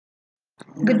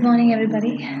Good morning,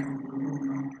 everybody.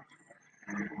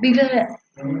 We were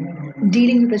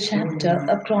dealing with the chapter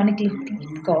A Chronicle of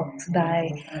Peacocks by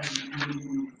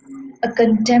a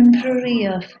contemporary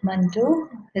of Manto.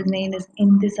 His name is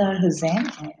Intizar Hussain.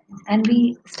 And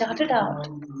we started out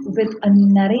with a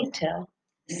narrator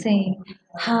saying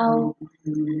how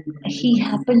he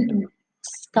happened to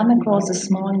come across a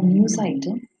small news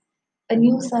item, a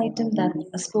news item that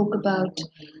spoke about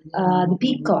the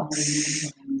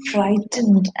peacocks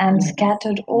frightened and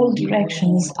scattered all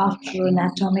directions after an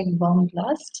atomic bomb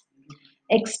blast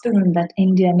experiment that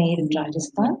India made in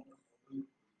Rajasthan.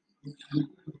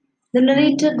 The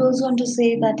narrator goes on to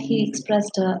say that he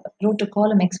wrote a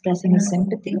column expressing his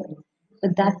sympathy,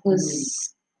 but that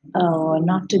was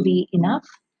not to be enough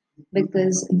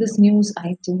because this news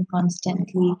item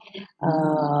constantly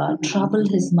troubled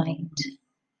his mind.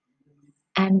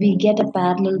 And we get a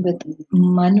parallel with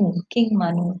Manu, King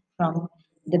Manu from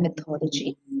the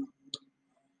mythology.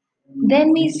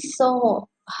 Then we saw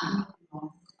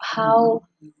how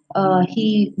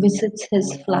he visits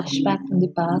his flashback from the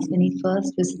past when he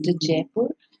first visited Jaipur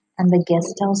and the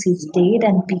guest house he stayed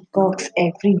and peacocks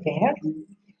everywhere.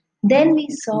 Then we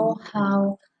saw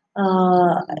how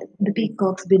the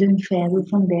peacocks bid him farewell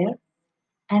from there,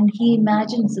 and he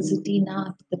imagines the city now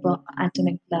after the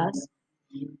atomic blast,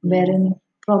 wherein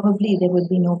probably there would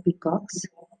be no peacocks.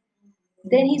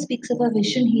 Then he speaks of a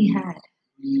vision he had,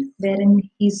 wherein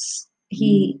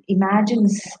he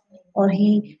imagines or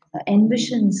he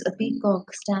envisions a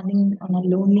peacock standing on a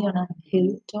lonely on a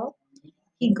hilltop.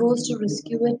 He goes to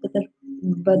rescue it,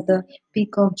 but the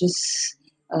peacock just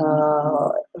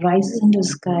rises into the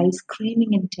sky,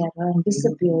 screaming in terror, and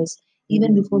disappears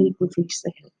even before he could reach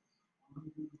the hill.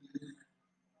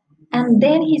 And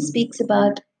then he speaking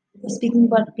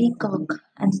about peacock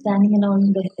and standing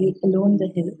alone the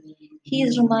hill. He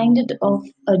is reminded of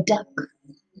a duck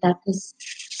that was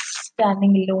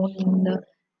standing alone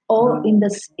in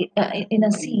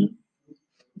a sea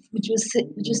which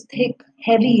was thick,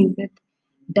 heavy with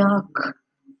dark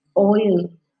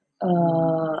oil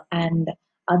and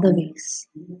other ways.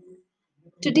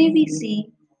 Today we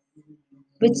see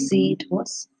which sea it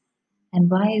was and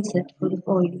why is it full of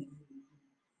oil.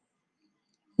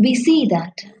 We see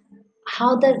that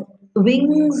how the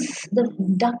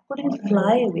duck couldn't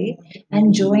fly away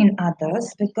and join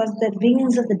others because the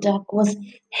wings of the duck was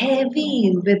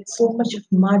heavy with so much of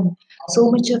mud, so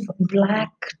much of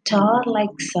black tar like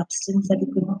substance that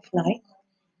it couldn't fly.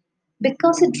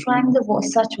 Because it drank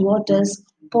such waters,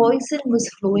 poison was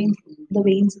flowing through the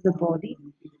veins of the body.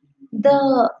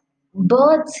 The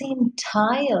bird seemed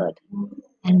tired.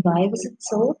 And why was it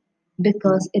so?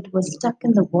 Because it was stuck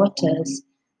in the waters,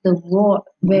 the war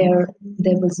where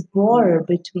there was war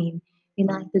between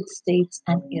United States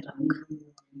and Iraq.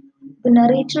 The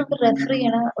narrator referee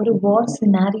ഒരു war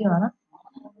scenario ആണ്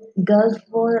Gulf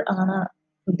war ആണ്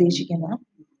ഉദ്ദേശിക്കുന്നത്.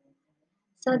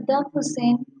 Saddam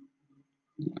Hussain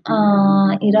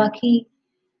Iraqi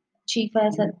chief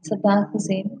Saddam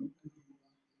Hussein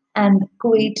and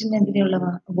കുവൈറ്റിനെതിരെയുള്ള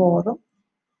വാറും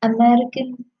American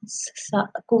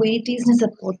കുവൈറ്റീസിനെ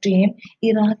support ചെയ്യും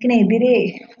ഇറാഖിനെതിരെ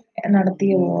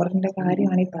നടത്തിയ വാറിന്റെ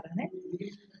കാര്യമാണ് ഈ പറയുന്നത്.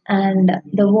 And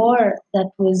the war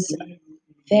that was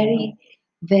very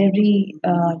very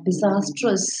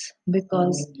disastrous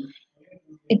because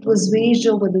it was waged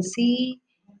over the sea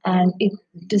and it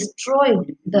destroyed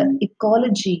the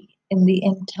ecology in the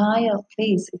entire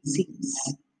place, it seems.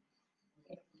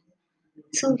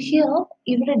 So here,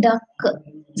 even a duck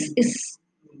is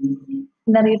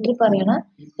narrator parayana.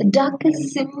 The duck is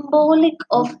symbolic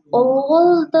of all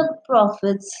the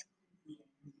prophets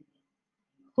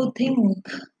who think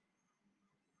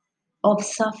of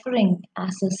suffering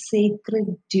as a sacred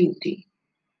duty.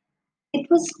 It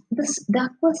was this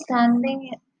duck was standing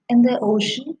in the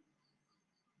ocean,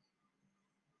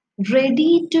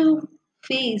 ready to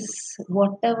face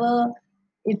whatever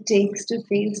it takes to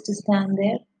face to stand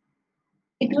there.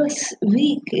 It was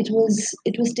weak. It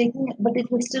was taking, but it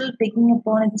was still taking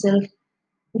upon itself.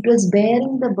 It was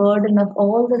bearing the burden of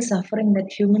all the suffering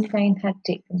that humankind had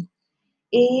taken.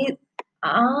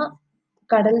 ആ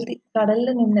കടലിൽ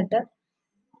നിന്നിട്ട്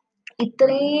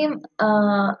ഇത്രയും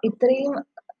ഇത്രയും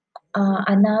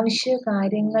അനാവശ്യ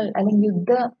കാര്യങ്ങൾ അല്ലെങ്കിൽ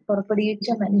യുദ്ധം പുറപ്പെടുവിച്ച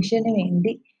മനുഷ്യന്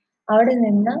വേണ്ടി അവിടെ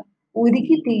നിന്ന്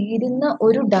ഉരുകി തീരുന്ന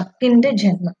ഒരു ഡക്കിന്റെ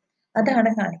ജന്മം അതാണ്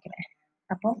കാണിക്കുന്നത്.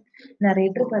 അപ്പം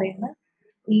നറേറ്റർ പറയുന്ന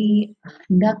ഈ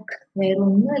ഡക്ക്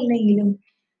വേറൊന്നുമല്ലെങ്കിലും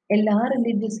എല്ലാ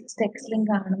റിലീജിയസ് ടെക്സ്റ്റിലും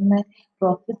കാണുന്ന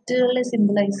പ്രോഫിറ്റുകളെ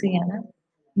സിംബലൈസ് ചെയ്യാണ്.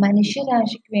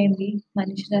 മനുഷ്യരാശിക്ക് വേണ്ടി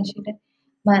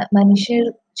മനുഷ്യർ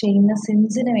ചെയ്യുന്ന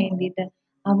സിൻസിന് വേണ്ടിയിട്ട്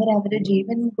അവരവരുടെ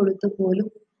ജീവൻ കൊടുത്തു പോലും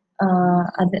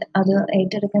അത്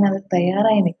ഏറ്റെടുക്കാൻ അവർ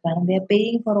തയ്യാറായി നിൽക്കുകയാണ്. They are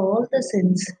paying for all the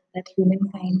sins that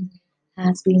humankind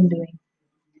has been doing.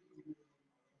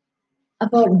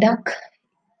 അപ്പോൾ ഡക്ക്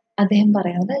അദ്ദേഹം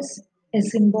പറയുന്നത്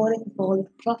സിംബോളിക് ഫോർ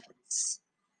പ്രോഫിറ്റ്സ്.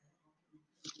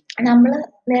 നമ്മൾ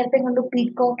നേരത്തെ കണ്ടു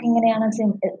പീകോക്ക് എങ്ങനെയാണ്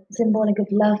symbolic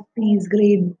of love, peace,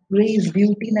 grace,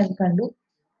 beauty എന്നൊക്കെ കണ്ടു.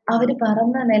 അവര്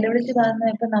നിലവിളിച്ച്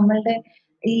പറഞ്ഞപ്പോ നമ്മളുടെ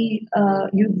ഈ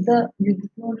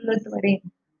യുദ്ധത്തിനുള്ളിലോട്ട് വരെയും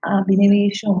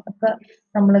അഭിനിവേശവും ഒക്കെ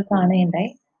നമ്മൾ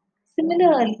കാണുകയുണ്ടായി.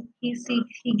 Similarly,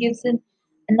 he gives in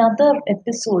another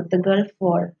episode, the Gulf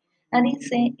War, and he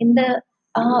say in the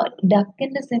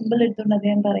ഡക്കിന്റെ സിമ്പിൾ എടുത്തുകൊണ്ട്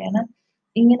അദ്ദേഹം പറയണം,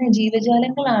 ഇങ്ങനെ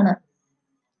ജീവജാലങ്ങളാണ്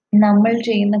നമ്മൾ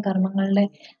ചെയ്യുന്ന കർമ്മങ്ങളുടെ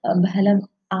ഫലം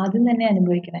ആദ്യം തന്നെ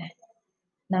അനുഭവിക്കണേ,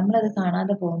 നമ്മളത്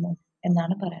കാണാതെ പോകുന്നു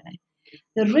എന്നാണ് പറയണേ.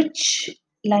 The rich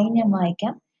line ഞാൻ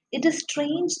വായിക്കാം. It is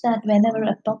strange that whenever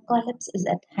apocalypse is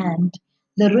at hand,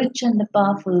 the rich and the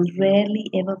powerful rarely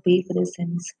ever pay for their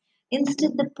sins.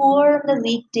 Instead, the poor and the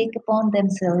weak take upon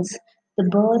themselves the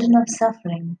burden of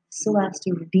suffering so as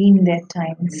to redeem their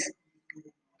times.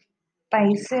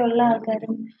 പൈസയുള്ള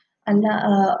ആൾക്കാരും അല്ല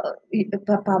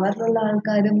പവറിലുള്ള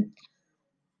ആൾക്കാരും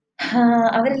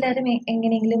അവരെല്ലാവരും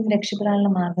എങ്ങനെയെങ്കിലും രക്ഷപ്പെടാനുള്ള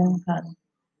മാർഗം കാണും.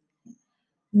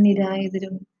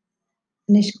 നിരായുധരും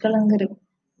നിഷ്കളങ്കരും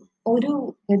ഒരു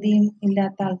ഗതിയും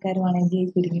ഇല്ലാത്ത ആൾക്കാരുമാണെങ്കിൽ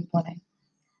കുരുങ്ങിപ്പോണേ.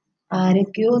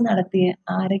 ആരൊക്കെയോ നടത്തിയ,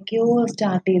 ആരൊക്കെയോ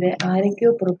സ്റ്റാർട്ട് ചെയ്ത്,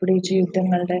 ആരൊക്കെയോ പുറപ്പെടുവിച്ച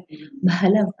യുദ്ധങ്ങളുടെ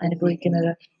ഫലം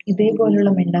അനുഭവിക്കുന്നത് ഇതേപോലുള്ള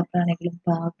മിണ്ടാപ്രാണികളും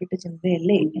പാവപ്പെട്ട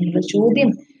ചിന്തയല്ലേ എന്നുള്ള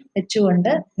ചോദ്യം വെച്ചുകൊണ്ട്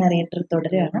നരേറ്റർ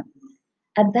തുടരുകയാണ്.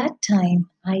 At that time,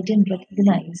 I didn't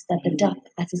recognize that the duck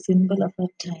as a symbol of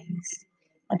our times.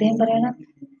 അദ്ദേഹം പറയണം,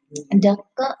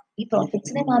 ഡക്ക് ഈ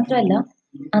പ്രോഫിറ്റ്സിനെ മാത്രമല്ല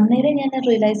അന്നേരം ഞാൻ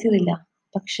റിയലൈസ് ചെയ്തില്ല,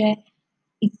 പക്ഷെ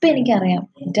ഇപ്പൊ എനിക്കറിയാം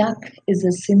duck is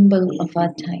A simple of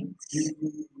our times.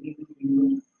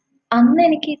 അന്ന്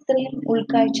എനിക്ക് ഇത്രയും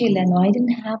ഉൾക്കാഴ്ചയില്ലായിരുന്നു. I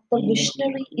didn't have the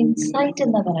visionary insight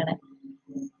എന്നാ പറയണേ.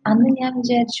 അന്ന് ഞാൻ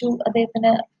വിചാരിച്ചു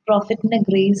അദ്ദേഹത്തിന് പ്രോഫിറ്റിന്റെ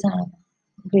ഗ്രേസ്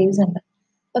ഉണ്ട്.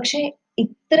 പക്ഷെ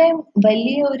ഇത്രയും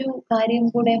വലിയ ഒരു കാര്യം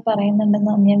കൂടെ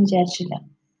പറയുന്നുണ്ടെന്ന് ഞാൻ വിചാരിച്ചില്ല.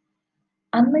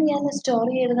 അന്ന് ഞാൻ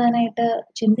സ്റ്റോറി എഴുതാനായിട്ട്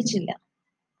ചിന്തിച്ചില്ല.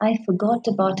 I forgot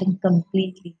about him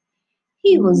completely.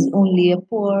 He was only a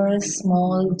poor,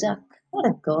 small duck, not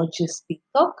a gorgeous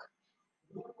peacock.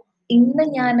 ഇന്ന്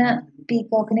ഞാൻ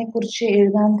പീകോക്കിനെ കുറിച്ച്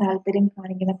എഴുതാൻ താല്പര്യം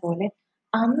കാണിക്കുന്ന പോലെ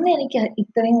അന്ന് എനിക്ക്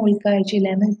ഇത്രയും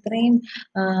ഉൾക്കാഴ്ചയില്ലായിരുന്നു, ഇത്രയും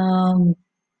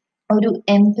ഒരു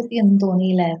എംപതി ഒന്നും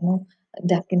തോന്നിയില്ലായിരുന്നു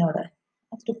ഡക്കിനോട്.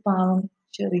 അതൊരു പാവം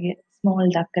ചെറിയ സ്മോൾ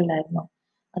ഡക്ക് അല്ലായിരുന്നു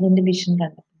അതിന്റെ വിഷൻ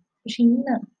കണ്ടത്. പക്ഷെ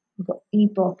ഇന്ന് ഈ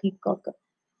പീകോക്ക്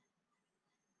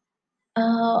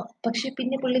പക്ഷെ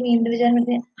പിന്നെ പുള്ളി വീണ്ടും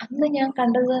വിചാരിച്ചത് അന്ന് ഞാൻ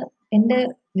കണ്ടത്, എന്റെ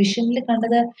വിഷനിൽ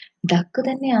കണ്ടത് ഡക്ക്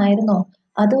തന്നെ ആയിരുന്നോ,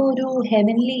 അതോ ഒരു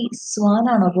ഹെവൻലി സ്വാൻ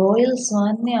ആണോ, റോയൽ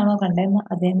സ്വാനിനെയാണോ കണ്ടതെന്ന്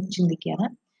അദ്ദേഹം ചിന്തിക്കുകയാണ്.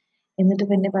 എന്നിട്ട്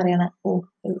പിന്നെ പറയണ,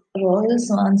 റോയൽ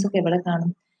സ്വാൻസ് ഒക്കെ എവിടെ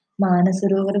കാണും,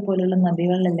 മാനസരോവർ പോലുള്ള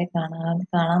നദികളിലല്ലേ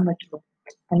കാണാൻ പറ്റുള്ളൂ.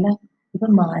 അല്ല, ഇപ്പൊ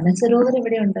മാനസരോവർ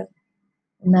എവിടെയുണ്ട്,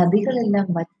 നദികളെല്ലാം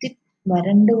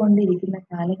വരണ്ടുകൊണ്ടിരിക്കുന്ന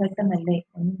കാലഘട്ടമല്ലേ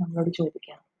എന്ന് നമ്മളോട്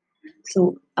ചോദിക്കാം. സോ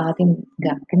ആദ്യം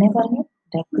ഡക്കിനെ പറഞ്ഞു,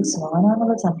 ഡക്ക്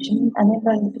സ്വാനാണെന്നുള്ള സംശയം അദ്ദേഹം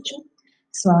പ്രകടിപ്പിച്ചു.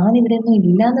 സ്വാൻ ഇവിടെ ഒന്നും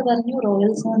ഇല്ല എന്ന് പറഞ്ഞു.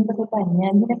 റോയൽ സ്വാൻസ് ഒക്കെ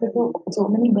അന്യാന്യപ്പെട്ടു. So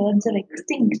many birds are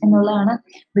extinct എന്നുള്ളതാണ്.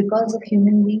 Because of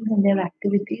human beings and their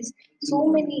activities so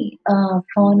many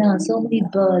ഫൗന, so many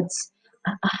birds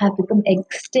have become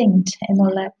extinct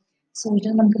എന്നുള്ള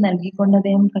സൂചന നമുക്ക് നൽകിക്കൊണ്ട്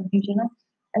അദ്ദേഹം കൺഫ്യൂഷൻ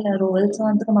അല്ല, റോയൽ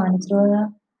സ്വാൻസ് ഒക്കെ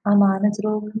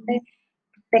മാനസരോവറിന്റെ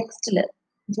ടെക്സ്റ്റില്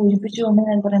സൂചിപ്പിച്ചുകൊണ്ട്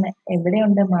ഞാൻ പറയണേ,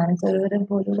 എവിടെയുണ്ട് മാനസരോവരം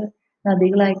പോലുള്ള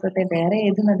നദികളായിക്കോട്ടെ, വേറെ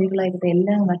ഏത് നദികളായിക്കോട്ടെ,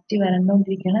 എല്ലാം വറ്റി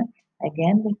വരണ്ടോണ്ടിരിക്കുകയാണ്.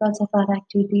 Again because of our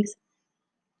activities.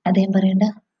 അദ്ദേഹം പറയണ്ട,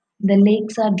 the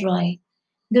lakes R dry,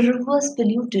 the reverse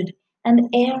polluted and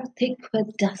air thick with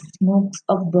dust smokes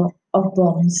of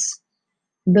bombs.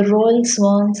 The royal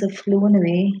swans have flown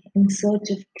away in search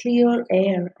of clear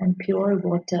air and pure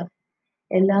water.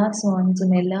 എല്ലാ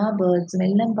സ്വാൻസും എല്ലാ ബേർഡ്സും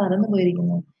എല്ലാം പറന്നു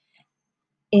പോയിരിക്കുന്നു.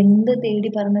 എന്ത് തേടി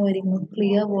പറന്നു പോയിരിക്കുന്നു?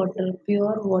 Clear water,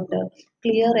 pure water,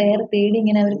 clear air തേടി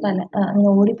ഇങ്ങനെ അവർ അങ്ങനെ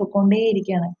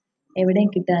ഓടിപ്പോയിക്കൊണ്ടേയിരിക്കുകയാണ്. എവിടെയും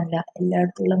കിട്ടാനില്ല.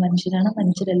 എല്ലായിടത്തുള്ള മനുഷ്യരാണ്.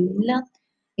 മനുഷ്യരെല്ലാം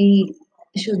ഈ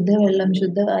ശുദ്ധവെള്ളം,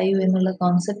 ശുദ്ധവായു എന്നുള്ള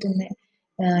കോൺസെപ്റ്റിനെ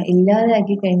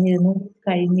ഇല്ലാതാക്കി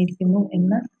കഴിഞ്ഞിരിക്കുന്നു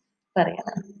എന്ന്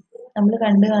പറയണം. നമ്മൾ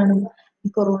കണ്ടു കാണും,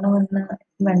 കൊറോണ വന്ന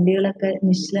വണ്ടികളൊക്കെ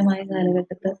നിശ്ചലമായ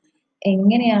കാലഘട്ടത്ത്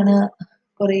എങ്ങനെയാണ്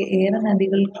ഏറെ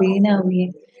നദികൾ ക്ലീൻ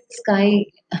ആവുകയും സ്കൈ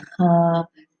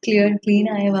ക്ലീൻ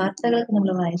ആയ വാർത്തകളൊക്കെ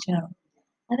നമ്മൾ വായിച്ചു കാണും.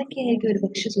 അതൊക്കെ ആയിരിക്കും ഒരു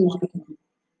പക്ഷെ സൂചിപ്പിക്കുന്നത്.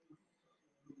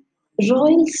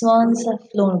 Royal Swans R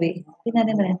flown away. പിന്നെ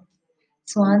അതേ പറയാം,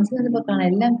 സ്വാൻസ് എന്നിപ്പോ കാണാം,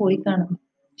 എല്ലാം പോയി കാണും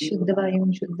ശുദ്ധവായും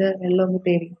ശുദ്ധ വെള്ളവും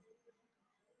തേടി.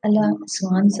 അല്ല,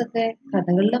 സ്വാൻസ് ഒക്കെ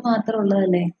കഥകളിൽ മാത്രം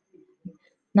ഉള്ളതല്ലേ?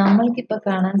 നമ്മൾക്കിപ്പോ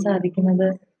കാണാൻ സാധിക്കുന്നത്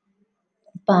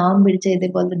പാവം പിടിച്ച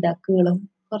ഇതേപോലത്തെ ഡക്കുകളും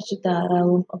കുറച്ച്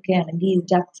താറാവും ഒക്കെയാണ്.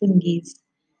 ഡക്സ് ആൻഡ് ഗീസ്.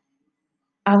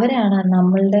 അവരാണ്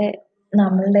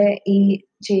നമ്മളുടെ ഈ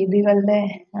ചെയ്തികളുടെ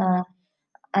ആ,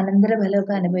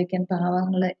 അനന്തരഫലമൊക്കെ അനുഭവിക്കാൻ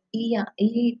പാവങ്ങള് ഈ ഈ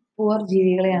പൂവർ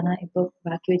ജീവികളെയാണ് ഇപ്പൊ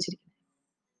ബാക്കി വെച്ചിരിക്കുന്നത്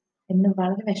എന്ന്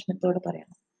വളരെ വിഷമത്തോടെ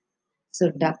പറയണം. സോ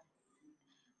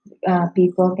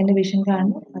പീകോക്കിന്റെ വിഷൻ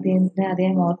കാണുന്നു,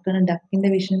 അദ്ദേഹം ഓർക്കണം. ഡക്കിന്റെ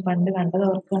വിഷൻ പണ്ട് കണ്ടത്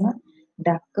ഓർക്കണം.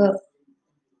 ഡക്ക്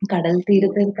കടൽ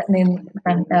തീരത്ത്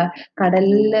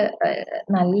കടലില്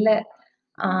നല്ല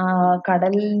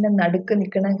കടലിന്റെ നടുക്ക്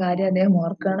നിൽക്കുന്ന കാര്യം അദ്ദേഹം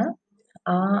ഓർക്കാണ്.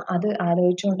 ആ അത്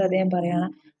ആലോചിച്ചുകൊണ്ട് അദ്ദേഹം പറയാണ്,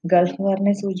 ഗൾഫ്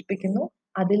വാറിനെ സൂചിപ്പിക്കുന്നു.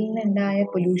 അതിൽ നിന്നുണ്ടായ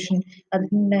പൊല്യൂഷൻ, അതിൽ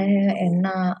നിന്നുണ്ടായ എണ്ണ,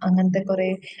 അങ്ങനത്തെ കുറെ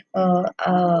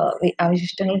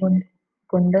അവശിഷ്ടങ്ങൾ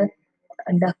കൊണ്ട്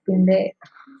ഡക്കിന്റെ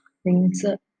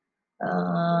വിങ്സ്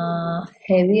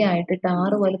ഹെവി ആയിട്ട്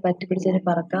ടാറ് പോലെ പറ്റിപ്പിടിച്ചതിന്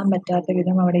പറക്കാൻ പറ്റാത്ത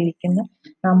വിധം അവിടെ ഇരിക്കുന്ന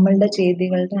നമ്മളുടെ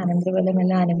ചെയ്തികളുടെ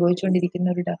അനന്തരഫലമെല്ലാം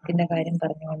അനുഭവിച്ചുകൊണ്ടിരിക്കുന്ന ഒരു ഡക്കിന്റെ കാര്യം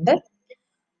പറഞ്ഞുകൊണ്ട്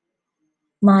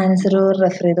മാനസരോവർ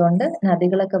റെഫർ ചെയ്തുകൊണ്ട്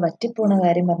നദികളൊക്കെ വറ്റിപ്പോണ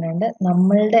കാര്യം പറഞ്ഞുകൊണ്ട്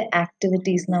നമ്മളുടെ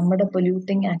ആക്ടിവിറ്റീസ്, നമ്മുടെ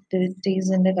പൊല്യൂട്ടിങ്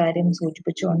ആക്ടിവിറ്റീസിന്റെ കാര്യം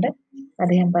സൂചിപ്പിച്ചുകൊണ്ട്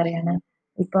അദ്ദേഹം പറയാണ്,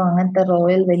 ഇപ്പൊ അങ്ങനത്തെ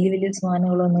റോയൽ വലിയ വലിയ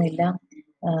സ്വാനുകളൊന്നും ഇല്ല,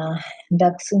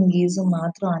 ഡക്സും ഗീസും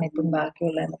മാത്രമാണ് ഇപ്പം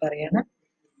ബാക്കിയുള്ളതെന്ന് പറയാണ്.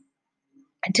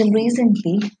 Until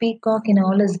recently, Peacock in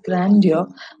all his grandeur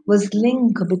was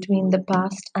link between the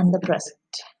past and the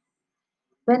present.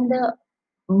 When the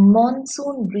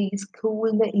monsoon breeze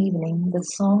cooled the evening, the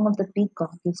song of the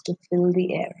peacock used to fill the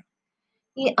air.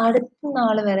 ഈ അടുത്ത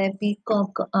നാള് വരെ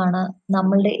peacock ആണ്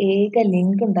നമ്മളുടെ ഏക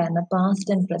link ഉണ്ടായിരുന്ന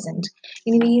past and present.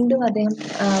 ഇനി വീണ്ടും അദ്ദേഹം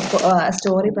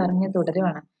സ്റ്റോറി പറഞ്ഞ്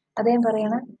തുടരുവാണ്. അദ്ദേഹം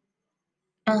പറയണ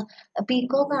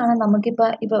പീകോക്ക് ആണ്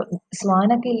ഇപ്പൊ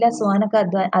സ്വാനൊക്കെ ഇല്ല, സ്വാനൊക്കെ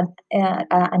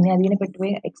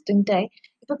അന്യാധീനപ്പെട്ടുപോയി, എക്സ്റ്റിങ്ക്റ്റ് ആയി.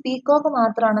 ഇപ്പൊ പീകോക്ക്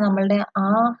മാത്രമാണ് നമ്മളുടെ ആ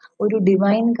ഒരു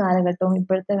ഡിവൈൻ കാലഘട്ടവും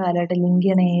ഇപ്പോഴത്തെ കാലഘട്ടം ലിങ്ക്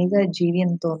ചെയ്യണ ഏക ജീവി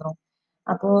എന്ന് തോന്നുന്നു.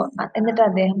 അപ്പോ എന്നിട്ട്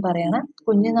അദ്ദേഹം പറയണ,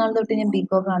 കുഞ്ഞുനാൾ തൊട്ട് ഞാൻ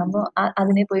പീകോക്ക് കാണുമ്പോൾ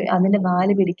അതിനെ പോയി അതിന്റെ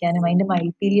വാല് പിടിക്കാനും അതിന്റെ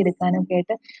മയിൽപ്പീലി എടുക്കാനും ഒക്കെ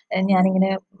ആയിട്ട്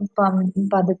ഞാനിങ്ങനെ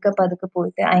പതുക്കെ പതുക്കെ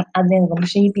പോയിട്ട് അതിനെ നോക്കും.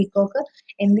 പക്ഷെ ഈ പീകോക്ക്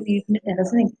എന്റെ വീടിന്റെ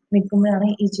ടെറസ് നിൽക്കുമ്പോഴാണ്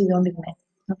ഈ ചെയ്തുകൊണ്ടിരുന്നത്.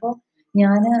 അപ്പൊ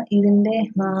ഞാന് ഇതിന്റെ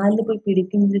വാലിൽ പോയി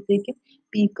പിടിക്കുമ്പോഴത്തേക്കും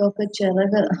പീകോക്ക്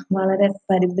ചിറക് വളരെ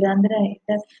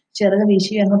പരിഭ്രാന്തരായിട്ട് ചിറക്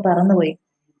വീശി അങ്ങ് പറന്നുപോയി.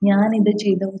 ഞാൻ ഇത്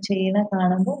ചെയ്യണ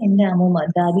കാണുമ്പോൾ എന്റെ അമ്മൂമ്മ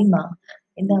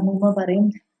എന്റെ അമ്മൂമ്മ പറയും,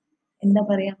 എന്താ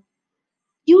പറയാ,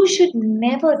 "You should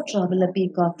never trouble a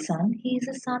peacock son. He is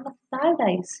a son of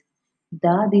paradise."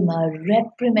 ദാദിമ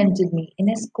reprimanded me,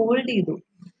 എന്നെ സ്കോൾഡ് ചെയ്തു.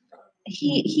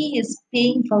 He is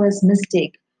paying for his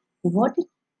mistake. What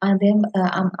അദ്ദേഹം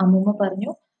അമ്മൂമ്മ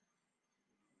പറഞ്ഞു,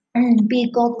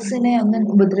 പീകോക്സിനെ ഒന്നും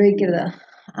ഉപദ്രവിക്കരുത്.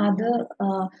 അത്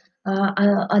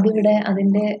അതിവിടെ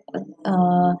അതിന്റെ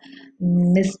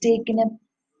മിസ്റ്റേക്കിന്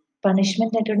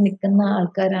പണിഷ്മെന്റ് ആയിട്ട് ഇവിടെ നിൽക്കുന്ന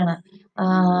ആൾക്കാരാണ്.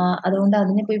 അതുകൊണ്ട്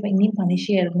അതിനെ പോയി ഇനിയും പണിഷ്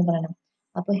ചെയ്യരുതെന്ന് പറയണം.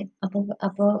 അപ്പൊ അപ്പൊ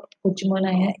അപ്പൊ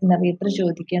കൊച്ചുമോനായ നറേറ്റർ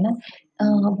ചോദിക്കാണ്,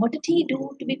 what did he do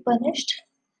to be punished?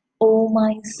 Oh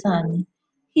my son,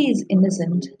 he is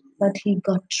innocent, but he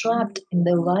got trapped in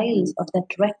the wiles of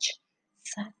that wretch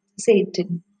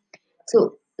Satan. So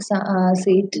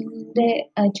സേറ്റിന്റെ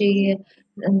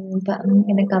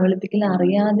ഇങ്ങനെ കബളിപ്പിക്കൽ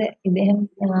അറിയാതെ ഇദ്ദേഹം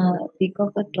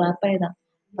പീകോക്ക് ട്രാപ്പായതാ.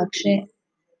 പക്ഷെ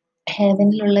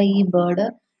ഹെവനിലുള്ള ഈ ബേർഡ്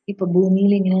ഇപ്പൊ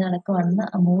ഭൂമിയിൽ ഇങ്ങനെ നടക്കുവാണെന്ന്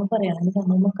അമ്മൂമ്മ പറയണം. എന്നിട്ട്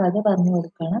അമ്മൂമ്മ കഥ പറഞ്ഞു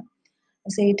കൊടുക്കാണ്.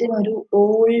 സേറ്റൻ ഒരു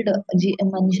ഓൾഡ്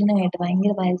മനുഷ്യനായിട്ട്,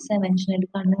 ഭയങ്കര വയസ്സായ മനുഷ്യനായിട്ട്,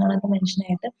 കണ്ണു കാണാത്ത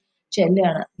മനുഷ്യനായിട്ട്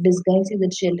ചെല്ലുകയാണ്, ഡിസ്ഗൈസ്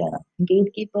ചെയ്തിട്ട് ചെല്ലുകയാണ്.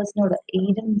 ഗേറ്റ് കീപ്പേഴ്സിനോട്,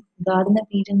 ഗാർഡൻ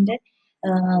ഓഫ് ഈഡന്റെ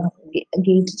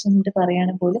ഗേറ്റ് ചെന്നിട്ട്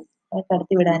പറയാണ് പോലും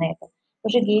കടത്തി വിടാനായിട്ട്.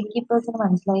 പക്ഷെ ഗേറ്റ് കീപ്പേഴ്സിന്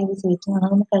മനസ്സിലായത് സേറ്റൻ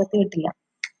ആണെന്ന് കടത്തി വിട്ടില്ല.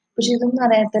 പക്ഷെ ഇതൊന്നും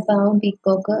അറിയാത്ത പാവം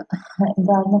പീക്കോക്ക്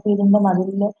ഗാർഡൻ ഓഫ് ഈഡന്റെ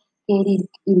മതിലില് കയറി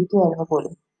ഇരിക്കുവായിരുന്നു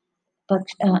പോലും.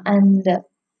 പക്ഷെ and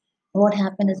what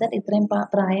happen is that ഇത്രയും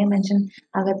പ്രായ മനുഷ്യൻ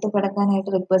അകത്ത്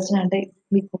കിടക്കാനായിട്ട് റിക്വസ്റ്റിനായിട്ട്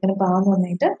പീക്കോക്കിന് പാവം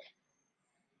തോന്നിയിട്ട്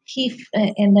he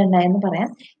എന്തുണ്ടായെന്ന് പറയാം.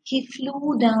 He flew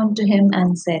down to him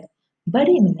and said,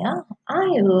 "Buddy Mia, I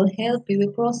will help you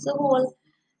across the wall."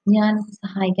 ഞാൻ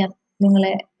സഹായിക്കാം,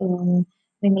 നിങ്ങളെ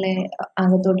നിങ്ങളെ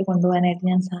അകത്തോട്ട് കൊണ്ടുപോകാനായിട്ട്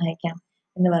ഞാൻ സഹായിക്കാം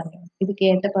എന്ന് പറഞ്ഞു. ഇത്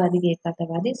കേട്ട പാതി കേൾക്കാത്ത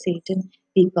പാതി സേറ്റൻ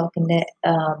പീകോക്കിന്റെ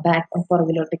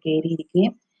പുറകിലോട്ട്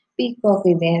കയറിയിരിക്കുകയും പീകോക്ക്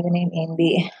ഇദ്ദേഹത്തിനെയും എന്തി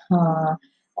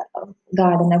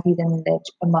ഗാർഡൻ ഓഫ് ഈഡന്റെ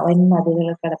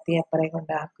വൻമതിലുകൾ കടത്തി അപ്പുറേ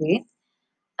കൊണ്ടാക്കുകയും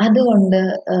അതുകൊണ്ട്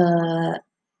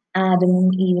ആദമും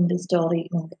ഈവിന്റെ സ്റ്റോറി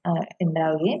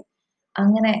ഉണ്ടാവുകയും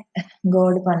അങ്ങനെ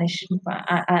ഗോഡ് പണിഷ്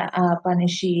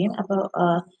ചെയ്യും. അപ്പൊ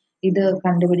ഇത്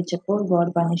കണ്ടുപിടിച്ചപ്പോൾ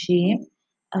ഗോഡ് പണിഷ് ചെയ്യും.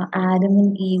 ആദമും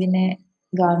ഈവിനെ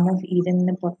ഗാർഡൻ ഓഫ്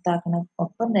ഈഡനിന് പുറത്താക്കണം.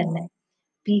 ഒപ്പം തന്നെ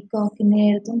പീകോക്കിന്റെ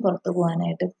അടുത്തും പുറത്തു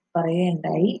പോകാനായിട്ട്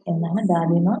പറയുകയുണ്ടായി എന്നാണ്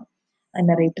ദാദിമ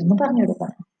നറേറ്ററിന് പറഞ്ഞു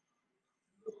കൊടുക്കുന്നത്.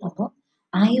 അപ്പോൾ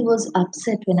I was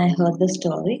upset when I heard the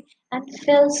story and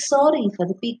felt sorry for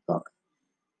the peacock.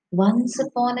 Once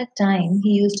upon a time,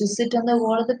 he used to sit on the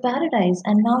wall of the paradise,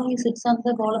 and now he sits on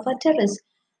the wall of our terrace.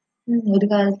 ഒരു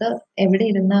കാലത്ത് എവിടെ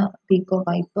ഇരുന്ന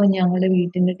പീക്കോക്കാ ഇപ്പൊ ഞങ്ങളുടെ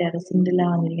വീട്ടിന്റെ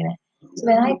ടെറസിൻ്റെലാണ് വന്നിരിക്കണേ. So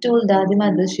when I told Dadima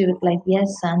this, she replied, "Yes,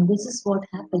 son, this is what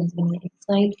happens when we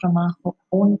exile from our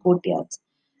own courtyards."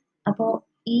 അപ്പോൾ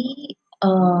ഈ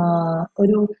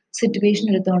ഒരു സിറ്റുവേഷൻ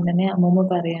എടുത്തുകൊണ്ട് തന്നെ അമ്മൂമ്മ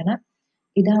പറയാണ്,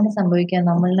 ഇതാണ് സംഭവിക്കുക.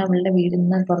 നമ്മളുടെ വീടിൽ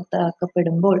നിന്ന്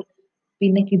പുറത്താക്കപ്പെടുമ്പോൾ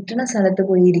പിന്നെ കിട്ടുന്ന സ്ഥലത്ത്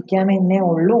പോയി ഇരിക്കാമെന്നേ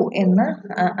ഉള്ളൂ എന്ന്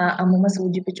അമ്മൂമ്മ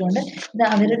സൂചിപ്പിച്ചുകൊണ്ട് ഇത്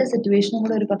അവരുടെ സിറ്റുവേഷനും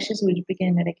കൂടെ ഒരു പക്ഷെ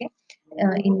സൂചിപ്പിക്കാനിടയ്ക്ക്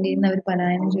ഇന്ത്യയിൽ നിന്ന് അവർ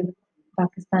പലായനം ചെയ്ത്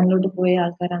പാകിസ്ഥാനിലോട്ട് പോയ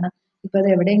ആൾക്കാരാണ്. ഇപ്പൊ അത്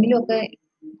എവിടെയെങ്കിലുമൊക്കെ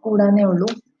കൂടാനേ ഉള്ളൂ,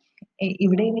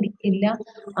 ഇവിടെയും ഇല്ല,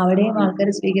 അവിടെയും ആൾക്കാർ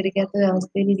സ്വീകരിക്കാത്ത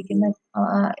അവസ്ഥയിലിരിക്കുന്ന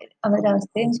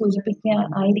അവരവസ്ഥയും സൂചിപ്പിക്കുക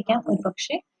ആയിരിക്കാം ഒരു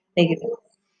പക്ഷേ നെഗറ്റീവ്.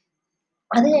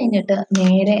 അത് കഴിഞ്ഞിട്ട്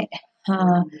നേരെ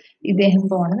ഇദ്ദേഹം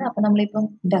പോണത്, അപ്പൊ നമ്മളിപ്പം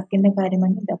ഡക്കിന്റെ കാര്യം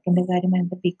പറഞ്ഞു,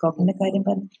 പീകോക്കിന്റെ കാര്യം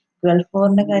പറഞ്ഞു, ഗൾഫ്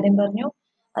വാറിന്റെ കാര്യം പറഞ്ഞു,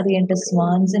 അത് കഴിഞ്ഞിട്ട്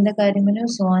സ്വാൻസിന്റെ കാര്യം പറഞ്ഞു,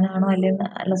 സ്വാൻ ആണോ അല്ലെന്ന്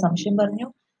അല്ല സംശയം പറഞ്ഞു.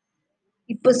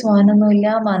 ഇപ്പൊ സ്വാനൊന്നുമില്ല,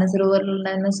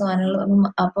 മാനസരോവറിലുണ്ടായിരുന്ന സ്വാനുകളൊന്നും.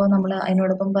 അപ്പോൾ നമ്മൾ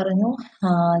അതിനോടൊപ്പം പറഞ്ഞു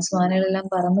സ്വാനുകളെല്ലാം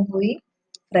പറന്നുപോയി,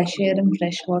 ഫ്രഷ് എയറും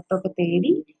ഫ്രഷ് വാട്ടറും ഒക്കെ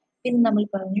തേടി. പിന്നെ നമ്മൾ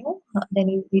പറഞ്ഞു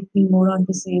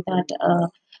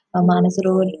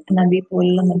മാനസരോവർ നദി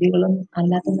പോലുള്ള നദികളും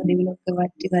അല്ലാത്ത നദികളും ഒക്കെ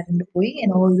വറ്റി വരണ്ടു പോയി.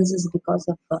 And all this is because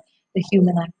of the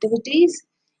human activities.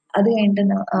 അത് കഴിഞ്ഞിട്ട്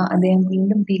അദ്ദേഹം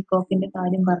വീണ്ടും പീകോക്കിന്റെ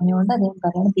കാര്യം പറഞ്ഞുകൊണ്ട് അദ്ദേഹം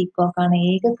പറയുന്നത് പീകോക്കാണ്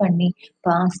ഏക കണ്ണി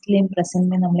പാസ്റ്റിലെയും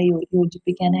പ്രസന്റിനെയും നമ്മളെ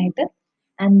യോജിപ്പിക്കാനായിട്ട്.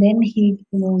 And then he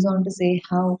moves on to say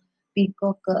how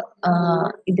peacock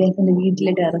ഇദ്ദേഹത്തിന്റെ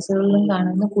വീട്ടിലെ ടെറസുകളിലും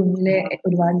കാണുന്ന കുഞ്ഞിലെ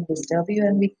ഒരുപാട് ഡിസ്റ്റർബ്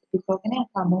ചെയ്യുവാൻ പീകോക്കിനെ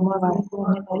അമ്മൂമ്മ വഴക്ക്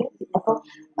പറഞ്ഞ പോലെ. അപ്പോൾ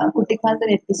കുട്ടിക്കാലത്തെ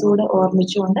ഒരു എപ്പിസോഡ്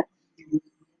ഓർമ്മിച്ചുകൊണ്ട്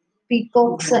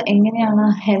പീകോക്സ് എങ്ങനെയാണ്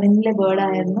ഹെവനിലെ ബേർഡ്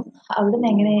ആയിരുന്നു, അവിടുന്ന്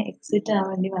എങ്ങനെ എക്സിറ്റ്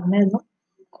ആവേണ്ടി വന്നതെന്നും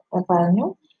പറഞ്ഞു.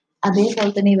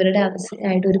 അതേപോലെ തന്നെ ഇവരുടെ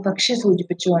അവസ്ഥയായിട്ട് ഒരു പക്ഷി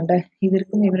സൂചിപ്പിച്ചുകൊണ്ട്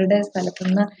ഇവർക്കും ഇവരുടെ സ്ഥലത്തു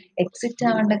നിന്ന് എക്സിറ്റ്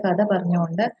ആവേണ്ട കഥ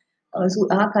പറഞ്ഞുകൊണ്ട്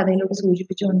ആ കഥയിലോട്ട്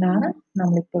സൂചിപ്പിച്ചുകൊണ്ടാണ്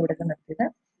നമ്മളിപ്പോൾ ഇവിടെ നിർത്തിയത്.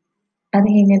 അത്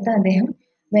കഴിഞ്ഞിട്ട് അദ്ദേഹം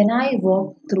when I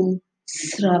walked through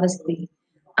Sravasti,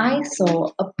 I saw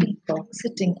a peacock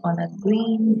sitting on a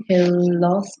green hill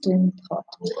lost in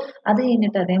thought. അത്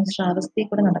കഴിഞ്ഞിട്ട് അദ്ദേഹം ശ്രാവസ്തിയിൽ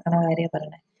കൂടെ നടക്കുന്ന കാര്യം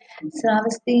പറയണേ.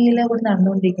 ശ്രാവസ്തിയിലെ കൂടെ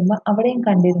നടന്നുകൊണ്ടിരിക്കുമ്പോൾ അവിടെയും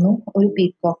കണ്ടിരുന്നു ഒരു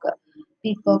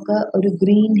പീക്കോക്ക് ഒരു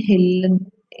ഗ്രീൻ ഹില്ലും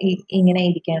ഇങ്ങനെ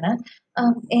ഇരിക്കാണ്.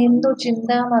 എന്തോ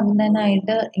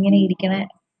ചിന്താമഗ്നനായിട്ട് ഇങ്ങനെ ഇരിക്കണ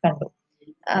കണ്ടു.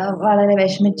 വളരെ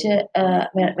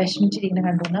വിഷമിച്ചിരിക്കുന്ന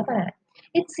കണ്ടു എന്നാ പറയണേ.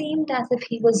 It seemed as if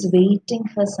he was waiting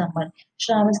for someone.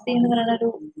 Shravasti എന്ന് പറയുന്ന ഒരു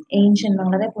ഏൻഷ്യൻ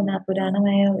വളരെ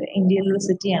പുരാണമായ ഇന്ത്യയിലുള്ള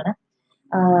സിറ്റിയാണ്.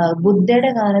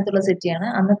 ബുദ്ധയുടെ കാലത്തുള്ള സിറ്റിയാണ്,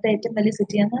 അന്നത്തെ ഏറ്റവും വലിയ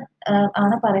സിറ്റിയാണ്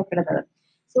ആണ് പറയപ്പെടുന്നത്.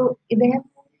 സോ ഇദ്ദേഹം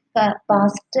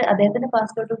അദ്ദേഹത്തിന്റെ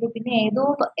പാസ്റ്റിലോട്ട് പിന്നെ ഏതോ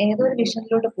ഒരു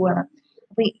വിഷനിലോട്ട് പോവാണ്.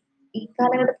 അപ്പൊ ഈ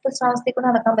കാലഘട്ടത്തിൽ ശ്രാവസ്തിക്ക്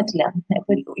നടക്കാൻ പറ്റില്ല,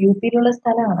 ഇപ്പൊ യുപിയിലുള്ള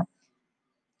സ്ഥലമാണ്.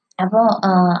 അപ്പോ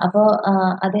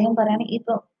അദ്ദേഹം പറയാണ്,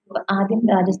 ഇപ്പൊ ആദ്യം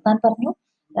രാജസ്ഥാൻ പറഞ്ഞു.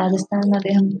 രാജസ്ഥാനിൽ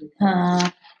അദ്ദേഹം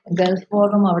ഗൾഫ്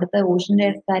വാറും അവിടുത്തെ ഓഷന്റെ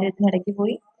കാര്യത്തിനിടയ്ക്ക്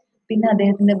പോയി. പിന്നെ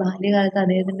അദ്ദേഹത്തിന്റെ ബാല്യകാലത്ത്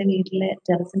അദ്ദേഹത്തിന്റെ വീട്ടിലെ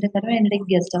ടെറസിന്റെ കാര്യം എൻ്റെ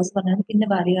ഗസ്റ്റ് ഹൗസ് പറഞ്ഞത്. പിന്നെ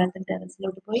ബാല്യകാലത്തിന്റെ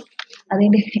ടെറസിലോട്ട് പോയി.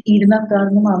 അതിന്റെ ഇരുന്നാം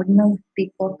കാണുന്നു അവിടുന്ന്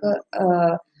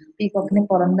പീകോക്കിന്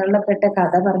പുറന്തള്ളപ്പെട്ട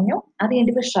കഥ പറഞ്ഞു. അത്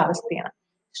കഴിഞ്ഞിട്ട് ശ്രാവസ്തിയാണ്.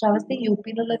 ശ്രാവസ്തി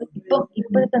യുപിയിലുള്ള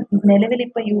ഇപ്പോഴത്തെ നിലവിൽ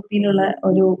യു പിയിലുള്ള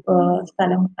ഒരു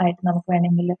സ്ഥലം ആയിട്ട് നമുക്ക്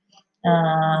വേണമെങ്കിൽ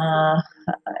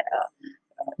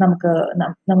നമുക്ക്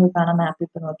കാണാൻ മാപ്പ്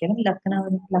ഇട്ട് നോക്കിയാലും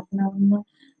ലക്നൌന്ന്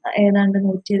ഏതാണ്ട്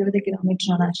 170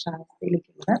 കിലോമീറ്ററാണ് ആ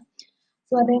ശ്രാവസ്തിയിലേക്കുള്ളത്.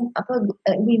 സോ അപ്പൊ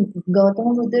ഈ ഗൗതമ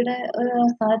ബുദ്ധയുടെ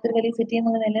കാലത്ത് വലിയ സിറ്റി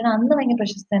എന്നുള്ള നിലയിൽ അന്ന് ഭയങ്കര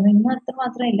പ്രശസ്തമായിരുന്നു. ഇന്ന് അത്ര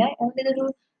മാത്രമില്ല, ഇതൊരു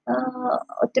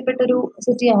ഒറ്റപ്പെട്ടൊരു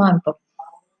സിറ്റി ആവാം ഇപ്പം.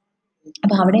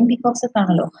 അപ്പൊ അവിടെയും പീകോക്സ് ഒക്കെ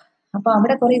ആണല്ലോ. അപ്പൊ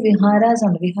അവിടെ കുറെ വിഹാരാസ്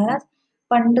ഉണ്ട്. വിഹാരാസ്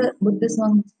പണ്ട്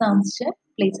ബുദ്ധിസം താമസിച്ച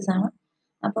പ്ലേസസ് ആണ്.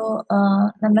 അപ്പോ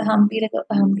നമ്മുടെ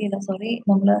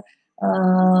നമ്മള്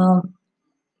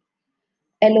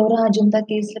എലോറ അജന്ത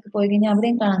കേസിലൊക്കെ പോയി കഴിഞ്ഞാൽ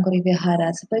അവിടെയും കാണാൻ കുറെ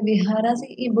വിഹാരാസ്. അപ്പൊ വിഹാരാസ്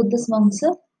ഈ ബുദ്ധിസ്റ്റ് മോങ്സ്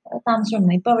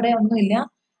താമസിച്ചിട്ടുണ്ട്. ഇപ്പൊ അവിടെ ഒന്നുമില്ല,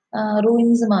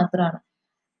 റൂയിൻസ് മാത്രമാണ്.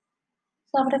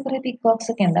 സോ അവിടെ കുറെ പീകോക്സ്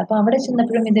ഒക്കെ ഉണ്ട്. അപ്പൊ അവിടെ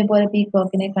ചെന്നപ്പോഴും ഇതേപോലെ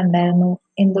പീകോക്കിനെ കണ്ടായിരുന്നു,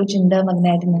 എന്തോ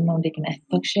ചിന്താമഗ്നായിട്ട് നിന്നുകൊണ്ടിരിക്കണേ.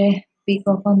 പക്ഷെ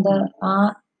പീകോക്ക് എന്താ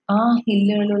ആ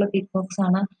ഹില്ലുകളിലുള്ള പീകോക്സ്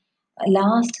ആണ്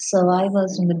last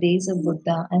survivors from the days of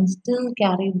Buddha and still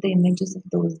carried the images of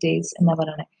those days എന്നാ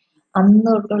പറയണേ. അന്ന്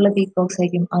തൊട്ടുള്ള പീകോക്സ്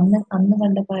ആയിരിക്കും, അന്ന്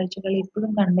കണ്ട കാഴ്ചകൾ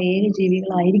ഇപ്പോഴും കണ്ട ഏക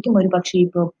ജീവികളായിരിക്കും ഒരു പക്ഷേ ഈ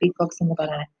പീകോക്സ് എന്ന്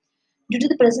പറയണേ. Due to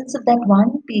the presence of that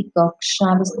one peacock,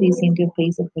 Shravasti seemed to a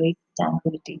place of great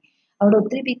tranquility. അവിടെ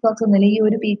ഒത്തിരി പീക്കോക്സ് ഒന്നുമില്ല, ഈ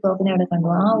ഒരു പീക്കോക്കിനെ അവിടെ കണ്ടു.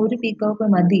 ആ ഒരു പീക്കോക്ക്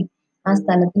മതി ആ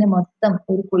സ്ഥലത്തിന് മൊത്തം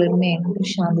ഒരു കുളിർമയും ഒരു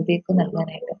ശാന്തതയൊക്കെ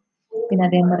നൽകാനായിട്ട്. പിന്നെ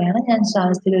അദ്ദേഹം പറയാണ്, ഞാൻ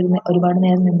ശ്രാവസ്തിയിൽ ഒരുപാട്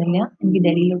നേരം നിന്നില്ല, എനിക്ക്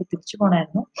ഡൽഹിയിലോട്ട് തിരിച്ചു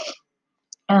പോകണമായിരുന്നു.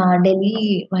 ഡൽഹി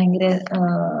ഭയങ്കര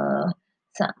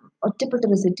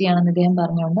ഒറ്റപ്പെട്ടൊരു സിറ്റിയാണെന്ന് അദ്ദേഹം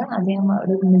പറഞ്ഞുകൊണ്ട് അദ്ദേഹം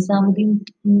ഒരു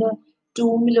നിസാമുദ്ദീൻ്റെ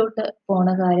ടൂമിലോട്ട് പോണ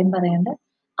കാര്യം പറയാണ്ട്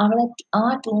അവിടെ ആ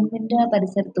ടൂമിന്റെ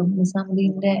പരിസരത്തും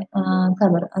നിസാമുദ്ദീന്റെ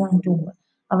ഖബർ, അതാണ് ടൂം,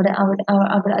 അവിടെ അവിടെ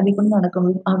അവിടെ അതിൽ കൂടെ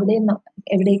നടക്കുമ്പോൾ അവിടെ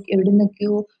എവിടെ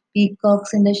നിന്നൊക്കെയോ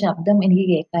പീകോക്സിന്റെ ശബ്ദം എനിക്ക്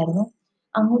കേൾക്കായിരുന്നു.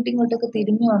 അങ്ങോട്ടും ഇങ്ങോട്ടൊക്കെ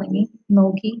തിരിഞ്ഞു തുടങ്ങി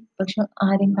നോക്കി, പക്ഷെ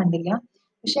ആരെയും കണ്ടില്ല.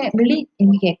 പക്ഷെ വിളി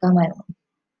എനിക്ക് കേൾക്കാമായിരുന്നു.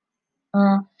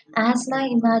 As my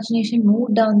imagination move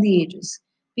down the ages,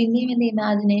 പിന്നെയും എൻ്റെ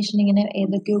ഇമാജിനേഷൻ ഇങ്ങനെ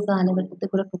ഏതൊക്കെയോ കാലഘട്ടത്തിൽ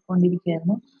കൂടെ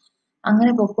പൊയ്ക്കൊണ്ടിരിക്കുകയായിരുന്നു.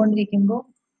 അങ്ങനെ പൊയ്ക്കൊണ്ടിരിക്കുമ്പോൾ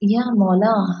യാ മോല,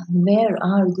 where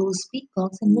are those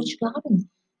peacocks in which garden?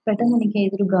 പെട്ടെന്ന് എനിക്ക്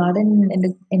ഏതൊരു ഗാർഡൻ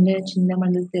എൻ്റെ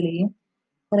ചിന്തമണ്ഡലത്തിൽ തെളിയും.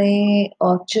 കുറേ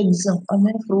ഓർച്ചിഡ്സും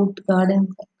അങ്ങനെ ഫ്രൂട്ട് ഗാർഡൻ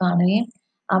കാണുകയും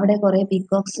അവിടെ കുറെ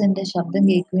പീകോക്സിന്റെ ശബ്ദം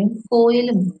കേൾക്കുകയും കോയിൽ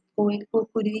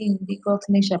കുരുവിയും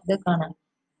പീകോക്സിന്റെ ശബ്ദം കാണാം.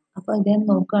 അപ്പൊ അദ്ദേഹം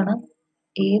നോക്കുകയാണ്,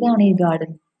 ഏതാണ് ഈ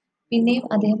ഗാർഡൻ? പിന്നെയും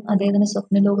അദ്ദേഹത്തിന്റെ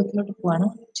സ്വപ്ന ലോകത്തിലോട്ട് പോവാണ്,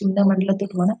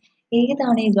 ചിന്താമണ്ഡലത്തിലോട്ട് പോവാണ്.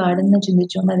 ഏതാണ് ഈ ഗാർഡൻ എന്ന്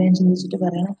ചിന്തിച്ചുകൊണ്ട് അദ്ദേഹം ചിന്തിച്ചിട്ട്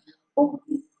പറയണം, ഓ,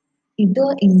 ഇത്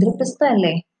ഇന്ദ്രപ്രസ്ഥ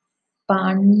അല്ലേ?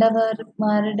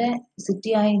 പാണ്ഡവന്മാരുടെ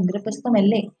സിറ്റിയായ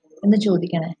ഇന്ദ്രപ്രസ്ഥമല്ലേ എന്ന്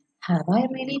ചോദിക്കണേ. Have I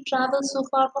really travel so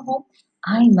far from home?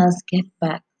 I must get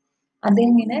back.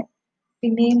 അദ്ദേഹം ഇങ്ങനെ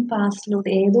പിന്നെയും പാസ്റ്റിലൂടെ,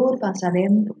 ഏതോ ഒരു പാസ്റ്റ്,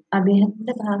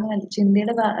 അദ്ദേഹത്തിന്റെ ഭാഗമല്ല,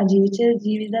 ചിന്തയുടെ ജീവിച്ച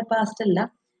ജീവിത പാസ്റ്റ് അല്ല,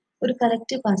 ഒരു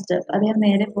കലക്റ്റീവ് പാസ്റ്റ്. അദ്ദേഹം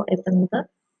നേരെ എത്തുന്നത്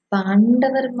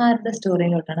പാണ്ഡവന്മാരുടെ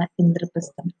സ്റ്റോറിയിലോട്ടാണ്,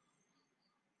 ഇന്ദ്രപ്രസ്ഥം.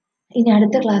 ഇനി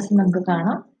അടുത്ത ക്ലാസ്സിൽ നമുക്ക്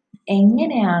കാണാം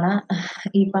എങ്ങനെയാണ്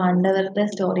ഈ പാണ്ഡവരുടെ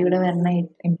സ്റ്റോറിയുടെ വരുന്ന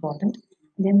ഇമ്പോർട്ടൻറ്റ്.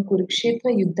 അദ്ദേഹം കുരുക്ഷേത്ര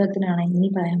യുദ്ധത്തിനാണ് ഇനി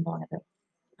പറയാൻ പോണത്,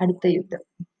 അടുത്ത യുദ്ധം.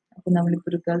 അപ്പൊ നമ്മളിപ്പോ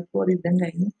ഒരു ഗൾഫ് വാർ യുദ്ധം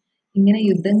കഴിഞ്ഞു, ഇങ്ങനെ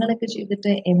യുദ്ധങ്ങളൊക്കെ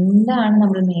ചെയ്തിട്ട് എന്താണ്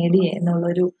നമ്മൾ നേടിയത്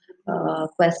എന്നുള്ളൊരു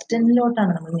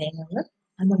ക്വസ്റ്റ്യനിലോട്ടാണ് നമ്മൾ നീങ്ങുന്നത്.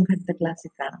 അത് നമുക്ക് അടുത്ത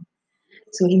ക്ലാസ്സിൽ കാണാം.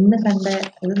 സോ ഇന്ന് കണ്ട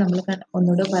ഇത് നമ്മൾ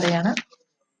ഒന്നുകൂടെ പറയാണ്.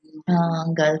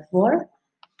 ഗൾഫ് വാർ,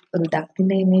 ഒരു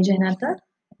ഡക്കിന്റെ ഇമേജ് അതിനകത്ത്,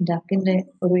 ഡക്കിന്റെ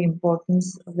ഒരു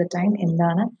ഇമ്പോർട്ടൻസ് ഓഫ് ദ ടൈം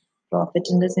എന്താണ്,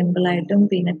 പ്രോഫിറ്റിന്റെ സിമ്പിളായിട്ടും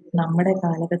പിന്നെ നമ്മുടെ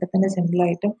കാലഘട്ടത്തിന്റെ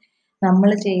സിമ്പിളായിട്ടും നമ്മൾ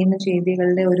ചെയ്യുന്ന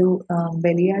ചെയ്തികളുടെ ഒരു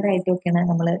ബലിയാടായിട്ടും ഒക്കെയാണ്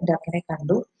നമ്മൾ ഡക്കിനെ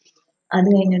കണ്ടു. അത്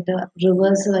കഴിഞ്ഞിട്ട്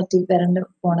റിവേഴ്സ് പറ്റി വരണ്ട്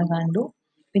പോണ കണ്ടു.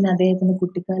 പിന്നെ അദ്ദേഹത്തിന്റെ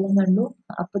കുട്ടിക്കാലം കണ്ടു.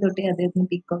 അപ്പൊ തൊട്ടേ അദ്ദേഹത്തിന്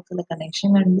പീകോക്സിലെ കണക്ഷൻ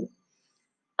കണ്ടു.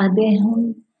 അദ്ദേഹം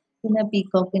പിന്നെ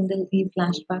പീകോക്കിന്റെ ഈ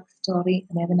ഫ്ലാഷ് ബാക്ക് സ്റ്റോറി,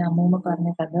 അദ്ദേഹത്തിന്റെ അമ്മൂമ്മ പറഞ്ഞ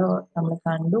കഥ നമ്മൾ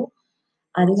കണ്ടു.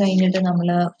 അത് കഴിഞ്ഞിട്ട്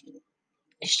നമ്മള്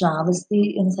ശ്രാവസ്തി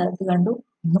എന്ന സ്ഥലത്ത് കണ്ടു,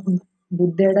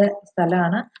 ബുദ്ധയുടെ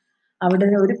സ്ഥലമാണ്. അവിടെ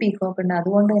ഒരു പീകോക്ക് ഉണ്ട്,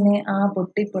 അതുകൊണ്ട് തന്നെ ആ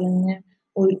പൊട്ടിപ്പൊളിഞ്ഞ്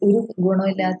ഒരു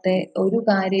ഗുണമില്ലാത്ത, ഒരു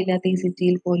കാര്യമില്ലാത്ത ഈ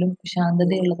സിറ്റിയിൽ പോലും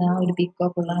ശാന്തതയുള്ളത് ആ ഒരു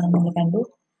പീകോക്ക് ഉള്ളതാണെന്ന് നമ്മൾ കണ്ടു.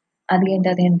 അത്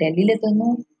കഴിഞ്ഞിട്ട് അദ്ദേഹം ഡൽഹിയിലെത്തുന്നു,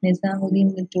 നിസാമുദ്ദീൻ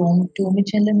ടൂമിൽ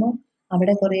ചെല്ലുന്നു.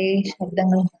 അവിടെ കുറെ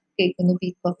ശബ്ദങ്ങൾ കേൾക്കുന്നു,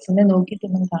 പീകോക്സിനെ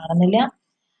നോക്കിയിട്ടൊന്നും കാണുന്നില്ല.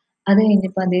 അത്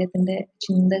കഴിഞ്ഞപ്പോൾ അദ്ദേഹത്തിന്റെ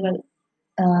ചിന്തകൾ,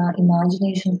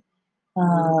 ഇമാജിനേഷൻ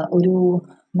ഒരു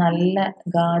നല്ല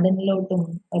ഗാർഡനിലോട്ടും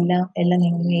എല്ലാം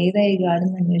നീങ്ങുന്നു. ഏതായി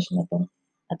ഗാർഡൻ അന്വേഷണത്തും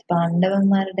അത്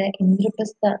പാണ്ഡവന്മാരുടെ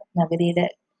ഇന്ദ്രപ്രസ്ഥ നഗരിയുടെ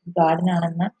ഗാർഡൻ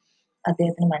ആണെന്ന്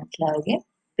അദ്ദേഹത്തിന് മനസ്സിലാവുകയും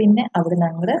പിന്നെ അവിടെ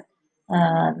അങ്ങോട്ട്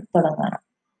തുടങ്ങാണ്.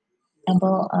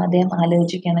 അപ്പോൾ അദ്ദേഹം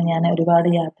ആലോചിക്കണം, ഞാൻ ഒരുപാട്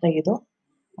യാത്ര ചെയ്തു,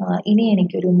 ഇനി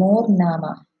എനിക്കൊരു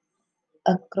നാമ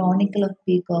ക്രോണിക്കിൾ ഓഫ്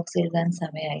പീകോക്സ് എഴുതാൻ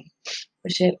സമയമായി.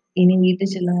 പക്ഷെ ഇനി വീട്ടിൽ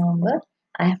ചെല്ലുന്ന മുമ്പ്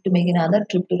I have to make another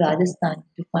trip to Rajasthan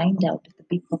to find out if the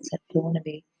peacocks have flown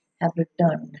away, have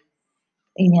returned.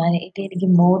 എനിക്ക്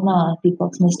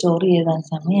പീകോക്സിന്റെ സ്റ്റോറി എഴുതാൻ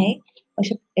സമയമായി.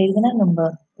 പക്ഷെ എഴുതുന്നതിന് മുമ്പ്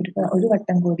ഒരു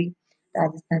വട്ടം കൂടി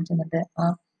രാജസ്ഥാൻ ചെന്നിട്ട് ആ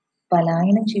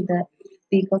പലായനം ചെയ്ത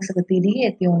പീകോക്സ് ഒക്കെ തിരികെ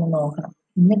എത്തിയോ എന്ന് നോക്കണം,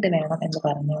 എന്നിട്ട് വേണം എന്ന്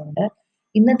പറഞ്ഞുകൊണ്ട്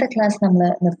ഇന്നത്തെ ക്ലാസ് നമ്മൾ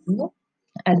നിർത്തുന്നു.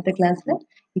 അടുത്ത ക്ലാസ്സിൽ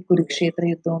ഈ കുരുക്ഷേത്ര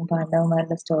യുദ്ധവും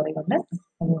പാണ്ഡവന്മാരുടെ സ്റ്റോറി കൊണ്ട്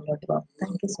മുന്നോട്ട് പോകാം.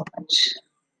 Thank you so much.